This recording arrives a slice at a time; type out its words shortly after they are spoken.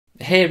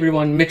Hey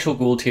everyone, Mitchell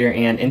Gould here,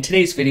 and in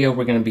today's video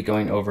we're going to be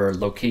going over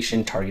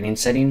location targeting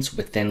settings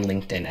within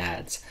LinkedIn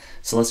ads.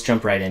 So let's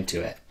jump right into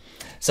it.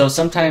 So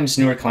sometimes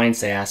newer clients,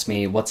 they ask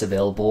me what's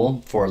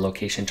available for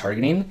location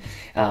targeting.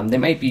 They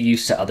might be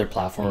used to other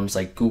platforms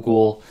like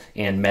Google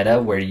and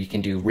Meta, where you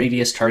can do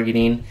radius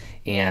targeting,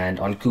 and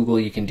on Google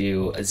you can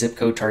do a zip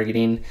code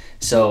targeting.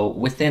 So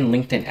within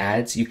LinkedIn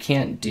ads, you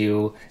can't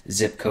do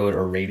zip code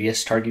or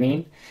radius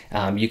targeting.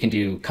 You can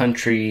do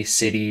country,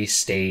 city,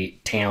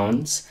 state,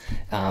 towns,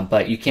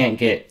 but you can't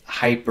get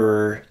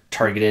hyper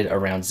targeted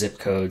around zip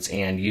codes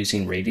and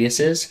using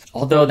radiuses.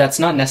 Although that's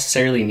not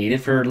necessarily needed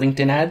for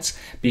LinkedIn ads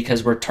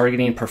because we're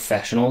targeting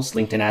professionals.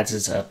 LinkedIn ads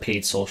is a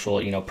paid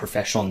social,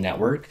 professional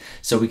network.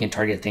 So we can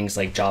target things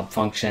like job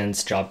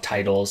functions, job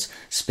titles,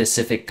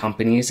 specific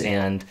companies,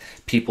 and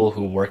people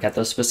who work at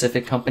those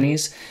specific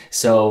companies.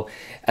 So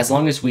as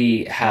long as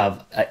we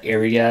have an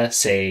area,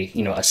 say,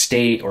 a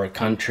state or a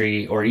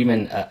country or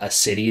even a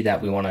city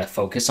that we want to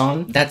focus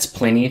on, that's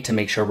plenty to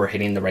make sure we're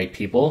hitting the right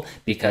people,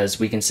 because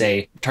we can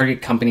say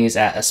target companies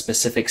at a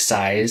specific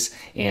size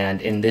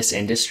and in this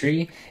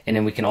industry, and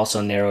then we can also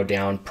narrow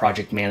down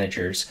project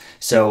managers.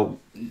 So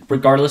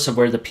regardless of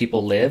where the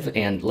people live,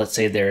 and let's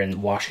say they're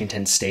in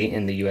Washington State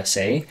in the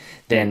USA,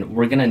 then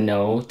we're going to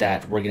know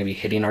that we're going to be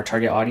hitting our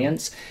target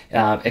audience,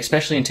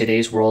 especially in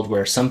today's world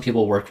where some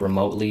people work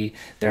remotely.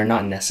 They're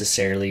not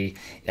necessarily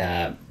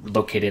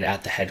located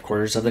at the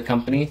headquarters of the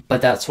company.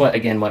 But that's what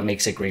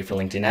makes it great for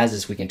LinkedIn ads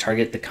is we can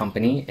target the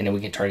company and then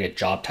we can target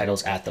job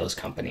titles at those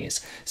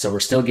companies. So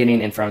we're still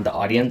getting in front of the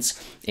audience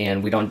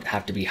and we don't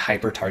have to be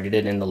hyper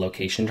targeted in the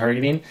location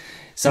targeting.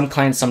 Some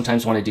clients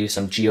sometimes want to do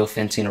some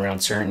geofencing around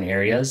certain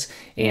areas,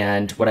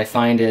 and what I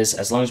find is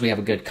as long as we have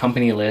a good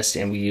company list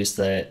and we use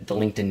the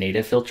LinkedIn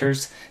native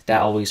filters,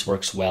 that always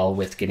works well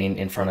with getting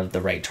in front of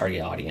the right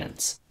target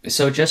audience.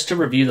 So just to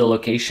review the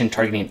location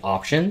targeting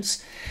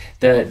options,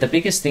 the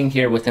biggest thing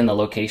here within the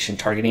location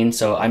targeting,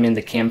 so I'm in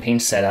the campaign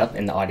setup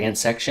in the audience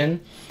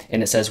section,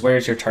 and it says where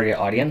is your target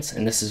audience,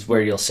 and this is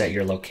where you'll set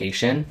your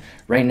location.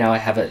 Right now I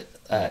have it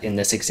in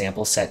this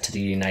example set to the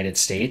United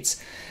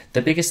States.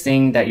 The biggest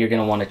thing that you're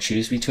going to want to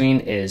choose between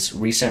is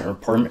recent or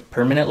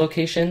permanent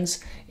locations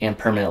and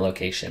permanent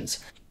locations.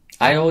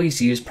 I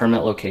always use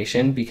permanent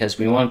location because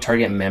we want to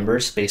target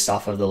members based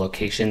off of the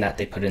location that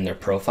they put in their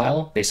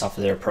profile, based off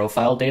of their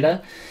profile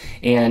data.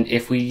 And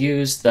if we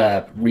use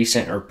the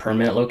recent or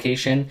permanent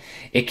location,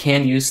 it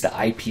can use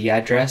the IP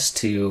address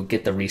to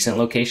get the recent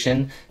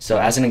location. So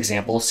as an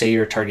example, say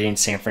you're targeting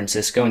San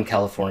Francisco in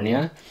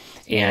California,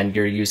 and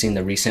you're using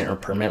the recent or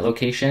permanent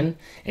location,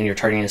 and you're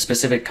targeting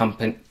specific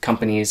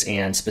companies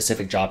and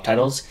specific job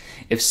titles.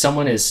 If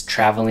someone is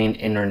traveling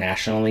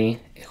internationally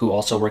who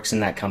also works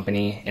in that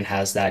company and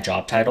has that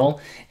job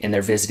title, and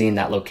they're visiting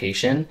that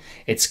location,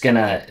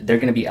 they're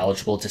gonna be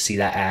eligible to see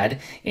that ad.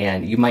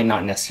 And you might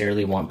not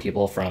necessarily want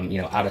people from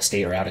out of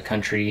state or out of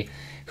country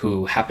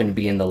who happen to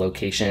be in the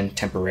location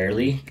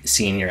temporarily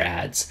seeing your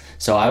ads.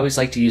 So I always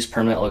like to use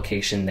permanent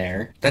location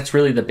there. That's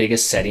really the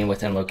biggest setting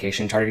within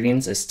location targeting,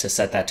 is to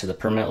set that to the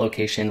permanent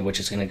location, which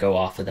is going to go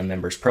off of the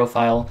member's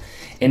profile.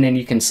 And then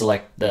you can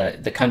select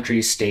the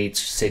countries,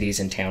 states, cities,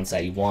 and towns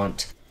that you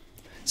want.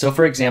 So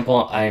for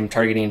example, I'm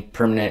targeting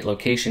permanent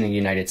location in the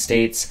United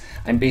States.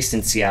 I'm based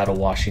in Seattle,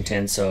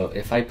 Washington. So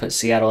if I put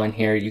Seattle in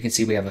here, you can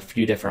see we have a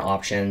few different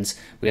options.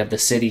 We have the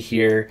city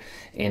here,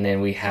 and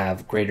then we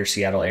have greater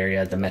Seattle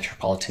area, the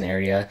metropolitan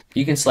area.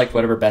 You can select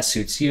whatever best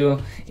suits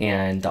you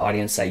and the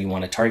audience that you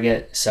want to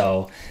target.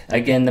 So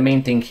again, the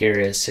main thing here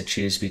is to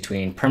choose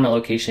between permanent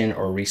location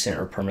or recent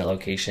or permanent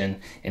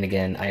location. And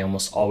again, I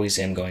almost always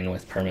am going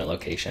with permanent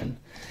location.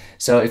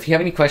 So if you have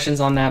any questions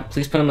on that,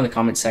 please put them in the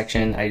comment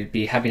section. I'd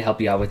be happy to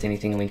help you out with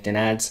anything LinkedIn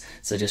ads.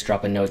 So just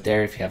drop a note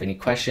there if you have any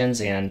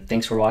questions, and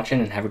thanks for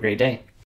watching and have a great day.